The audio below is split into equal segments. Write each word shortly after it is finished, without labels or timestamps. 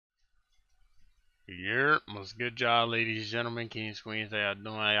Yep, most good job, ladies and gentlemen, kings, queens. How y'all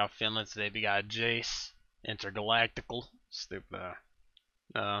doing? How y'all feeling? Today we got Jace, Intergalactical, stupid.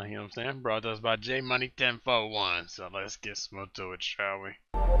 You know what I'm saying? Brought to us by J Money 1041. So let's get smooth to it, shall we?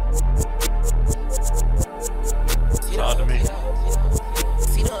 Talk to me.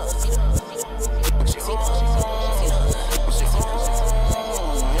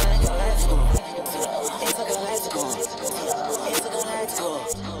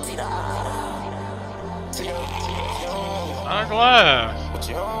 Glass.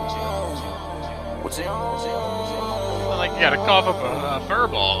 Sound like you got a cough up a fur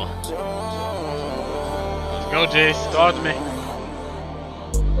ball. Let's go, Jace. Talk to me.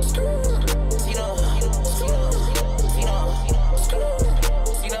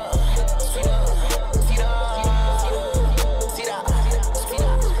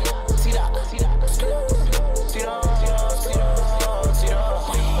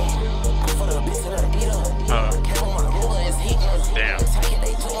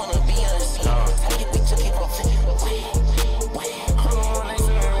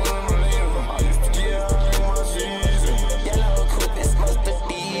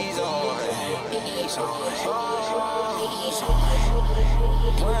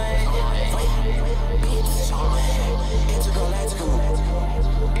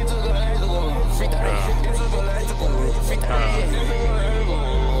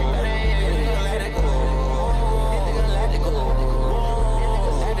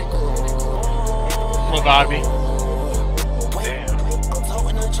 Little Bobby.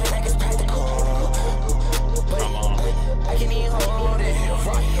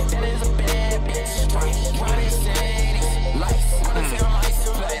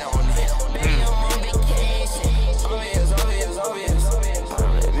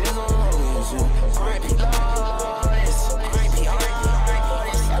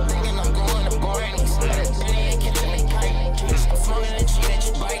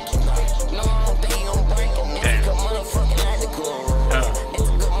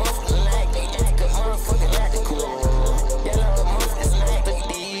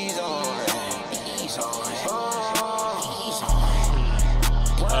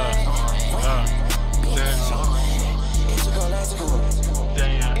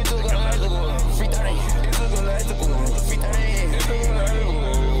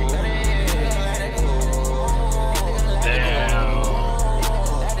 Damn. Come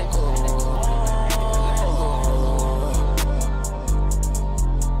on.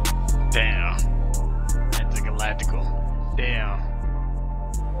 Damn. Intergalactical. Damn.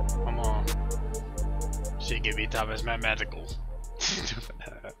 Come on. Shit give me top as mathematical.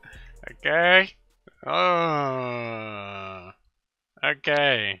 Okay. Oh.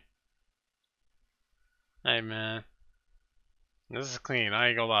 Okay. Hey man. This is clean. I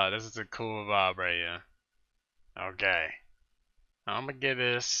ain't gonna lie. This is a cool vibe right here. Okay. I'm gonna give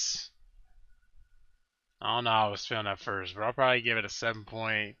this. I don't know how I was feeling at first, but I'll probably give it a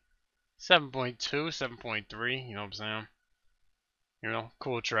 7.2, 7.3, you know what I'm saying? You know,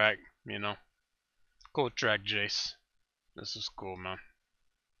 cool track, you know. Cool track, Jace. This is cool, man.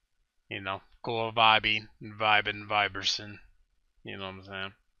 You know, cool vibing, viberson. You know what I'm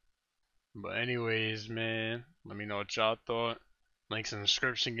saying? But anyways, man, let me know what y'all thought. Links in the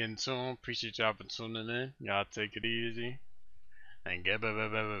description, getting tuned. Appreciate y'all for tuning in. Y'all take it easy. And get